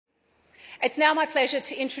It's now my pleasure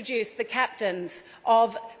to introduce the captains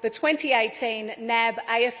of the 2018 NAB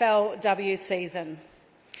AFLW season.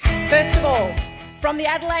 First of all, from the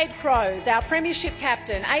Adelaide Crows, our Premiership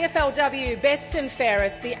captain, AFLW Best and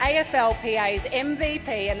Fairest, the AFLPA's MVP,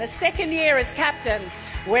 and the second year as captain,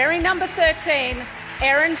 wearing number 13,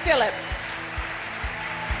 Erin Phillips.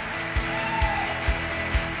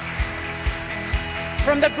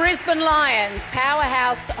 From the Brisbane Lions,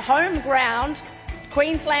 powerhouse home ground,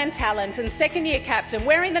 Queensland talent and second year captain,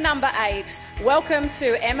 wearing the number 8, welcome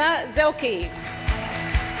to Emma Zelke.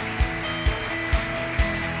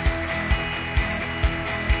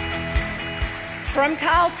 From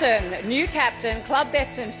Carlton, new captain, club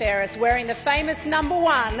best and fairest, wearing the famous number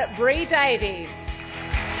 1, Bree Davey.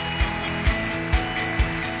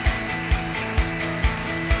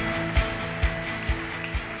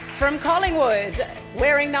 From Collingwood,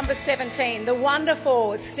 wearing number 17, the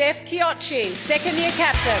wonderful Steph Chiocci, second year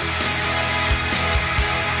captain.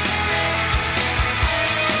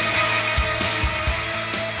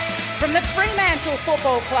 From the Fremantle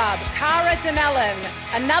Football Club, Cara Denellen,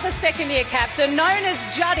 another second year captain, known as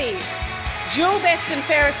Juddy, dual best and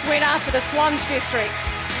fairest winner for the Swans districts.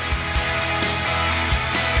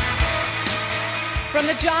 From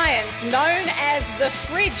the Giants, known as the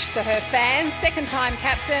Fridge to her fans, second-time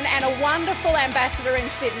captain and a wonderful ambassador in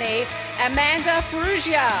Sydney, Amanda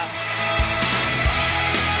Ferrugia.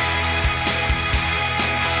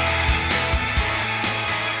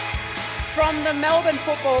 From the Melbourne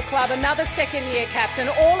Football Club, another second-year captain,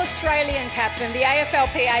 All-Australian captain, the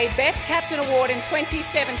AFLPA Best Captain Award in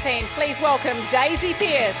 2017. Please welcome Daisy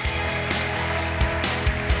Pearce.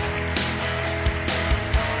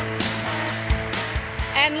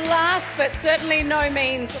 And last but certainly no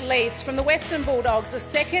means least, from the Western Bulldogs, a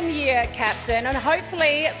second-year captain and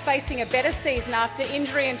hopefully facing a better season after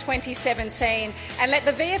injury in 2017. And let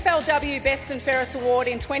the VFLW Best and Fairest Award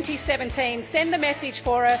in 2017 send the message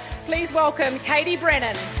for her. Please welcome Katie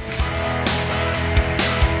Brennan.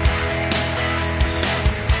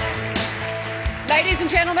 Ladies and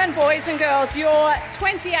gentlemen, boys and girls, your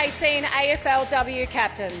 2018 AFLW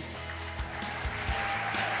captains.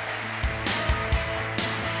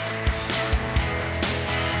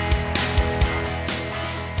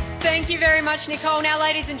 Thank you very much, Nicole. Now,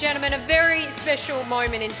 ladies and gentlemen, a very special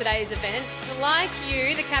moment in today's event. Like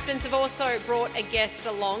you, the captains have also brought a guest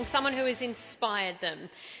along, someone who has inspired them.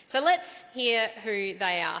 So let's hear who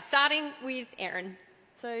they are, starting with Erin.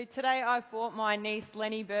 So today I've brought my niece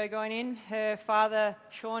Lenny Burgoyne in. Her father,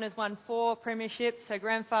 Sean, has won 4 premierships. Her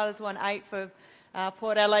grandfather's won 8 for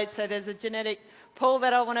Port Adelaide. So there's a genetic pool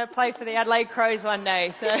that I want to play for the Adelaide Crows one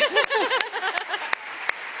day. So.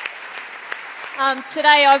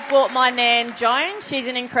 Today I've brought my nan Joan. She's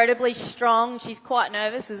an incredibly strong, she's quite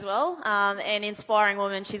nervous as well, and inspiring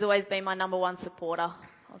woman. She's always been my number 1 supporter.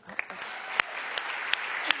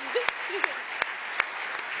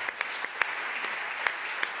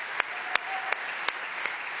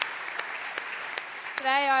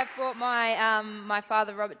 Today I've brought my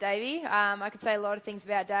father, Robert Davey. I could say a lot of things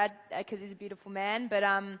about Dad because he's a beautiful man, but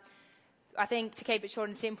I think to keep it short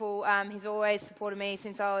and simple, he's always supported me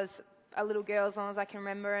since I was a little girl, as long as I can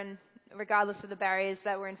remember, and regardless of the barriers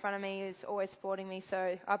that were in front of me, he was always supporting me,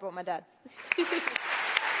 so I brought my dad.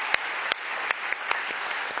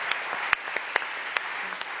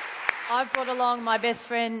 I've brought along my best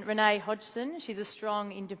friend Renee Hodgson. She's a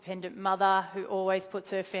strong, independent mother who always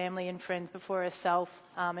puts her family and friends before herself,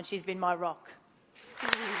 and she's been my rock.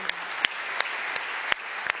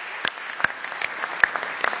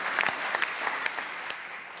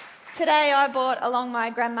 Today I brought along my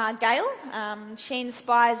grandma Gail. She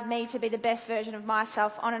inspires me to be the best version of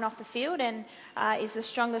myself on and off the field and is the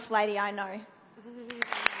strongest lady I know.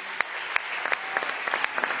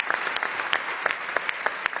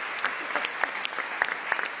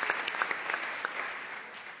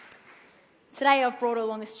 Today I've brought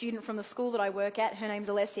along a student from the school that I work at. Her name's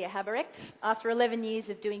Alessia Haberecht. After 11 years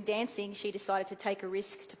of doing dancing, she decided to take a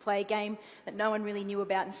risk to play a game that no one really knew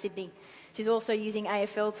about in Sydney. She's also using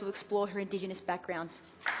AFL to explore her Indigenous background.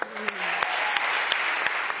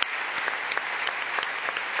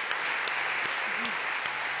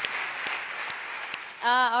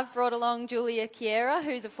 I've brought along Julia Chiera,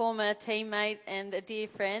 who's a former teammate and a dear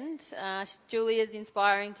friend. Julia's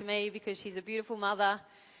inspiring to me because she's a beautiful mother,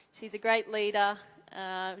 she's a great leader,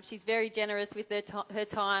 she's very generous with her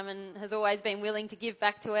time and has always been willing to give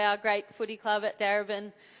back to our great footy club at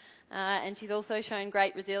Darebin. And she's also shown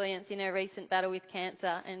great resilience in her recent battle with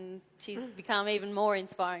cancer, and she's become even more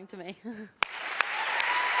inspiring to me.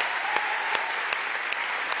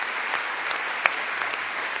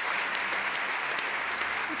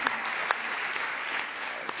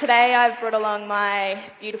 Today I've brought along my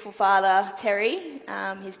beautiful father, Terry.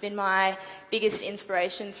 He's been my biggest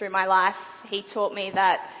inspiration through my life. He taught me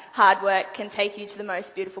that hard work can take you to the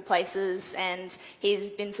most beautiful places, and he's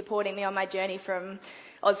been supporting me on my journey from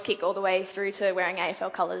Auskick all the way through to wearing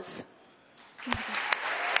AFL colours.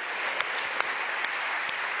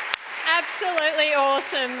 Absolutely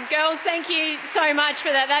awesome. Girls, thank you so much for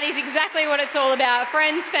that. That is exactly what it's all about.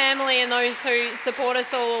 Friends, family and those who support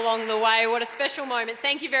us all along the way. What a special moment.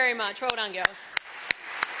 Thank you very much. Well done, girls.